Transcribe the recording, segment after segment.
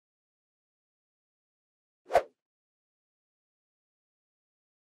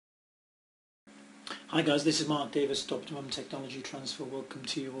Hi guys, this is Mark Davis at Optimum Technology Transfer. Welcome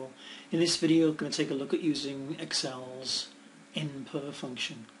to you all. In this video I'm going to take a look at using Excel's NPER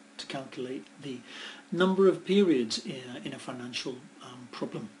function to calculate the number of periods in a financial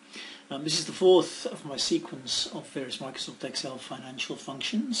problem. This is the fourth of my sequence of various Microsoft Excel financial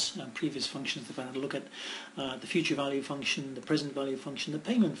functions. Previous functions have had a look at the future value function, the present value function, the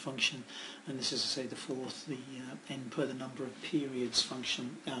payment function, and this is, to say, the fourth, the NPER, the number of periods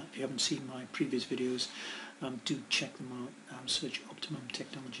function. If you haven't seen my previous videos, do check them out. Search Optimum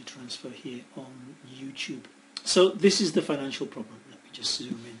Technology Transfer here on YouTube. So this is the financial problem. Let me just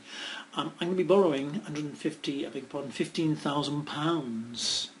zoom in. I'm going to be borrowing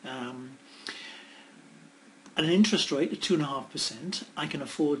 £15,000 at an interest rate of 2.5%. I can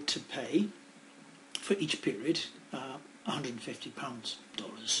afford to pay for each period £150,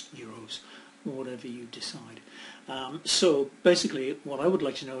 dollars, euros, whatever you decide. So basically what I would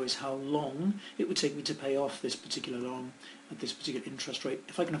like to know is how long it would take me to pay off this particular loan at this particular interest rate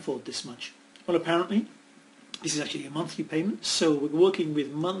if I can afford this much. Well, apparently this is actually a monthly payment, so we're working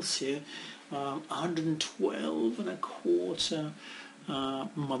with months here, 112 and a quarter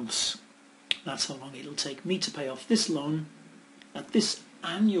months. That's how long it'll take me to pay off this loan at this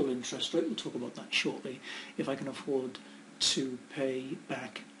annual interest rate. We'll talk about that shortly, if I can afford to pay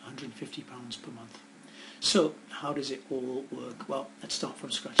back £150 per month. So how does it all work? Well, let's start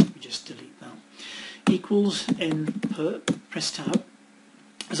from scratch. Let me just delete that. Equals NPER, press tab.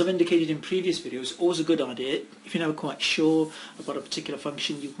 As I've indicated in previous videos, always a good idea. If you're never quite sure about a particular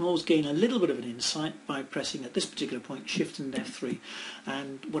function, you can always gain a little bit of an insight by pressing at this particular point Shift and F3.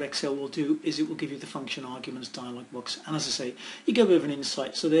 And what Excel will do is it will give you the function arguments dialog box. And as I say, you get a bit of an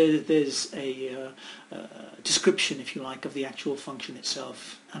insight. So there's a description, if you like, of the actual function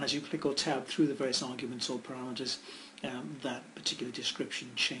itself. And as you click or tab through the various arguments or parameters, that particular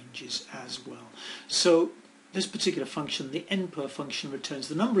description changes as well. So this particular function, the NPER function, returns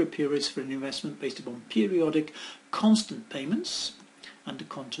the number of periods for an investment based upon periodic constant payments and a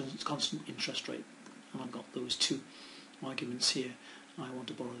constant interest rate. And I've got those two arguments here. I want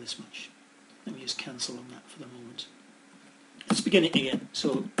to borrow this much. Let me just cancel on that for the moment. Let's begin it again.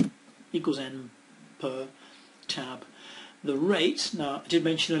 So equals NPER, tab. The rate, now I did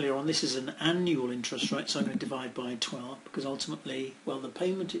mention earlier on, this is an annual interest rate, so I'm going to divide by 12 because ultimately, well, the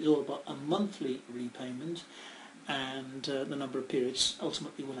payment is all about a monthly repayment, and the number of periods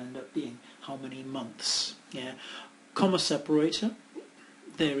ultimately will end up being how many months. Yeah, comma separator,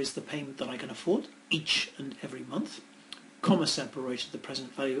 there is the payment that I can afford each and every month. Comma separator, the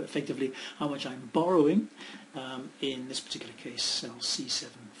present value, effectively how much I'm borrowing, in this particular case cell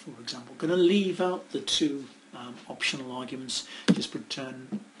C7 for example. I'm going to leave out the two optional arguments, just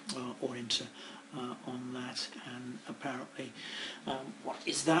return or enter on that, and apparently what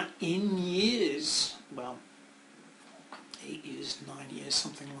is that in years? Well, 8 years, 9 years,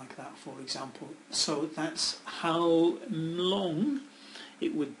 something like that, for example. So that's how long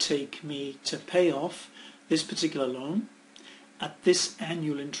it would take me to pay off this particular loan at this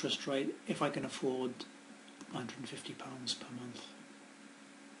annual interest rate if I can afford £150 per month.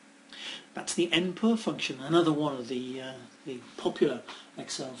 That's the NPER function, another one of the popular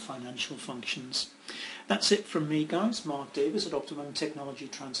Excel financial functions. That's it from me, guys. Mark Davis at Optimum Technology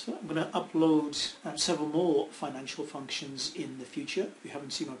Transfer. I'm going to upload several more financial functions in the future. If you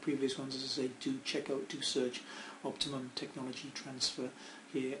haven't seen my previous ones, as I say, do search Optimum Technology Transfer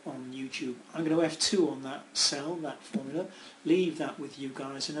here on YouTube. I'm going to F2 on that cell, that formula, leave that with you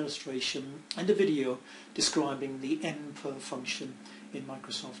guys, an illustration and a video describing the NPER function in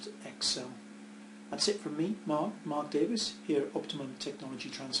Microsoft Excel. That's it from me, Mark Davis, here at Optimum Technology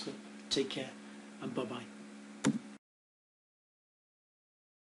Transfer. Take care and bye-bye.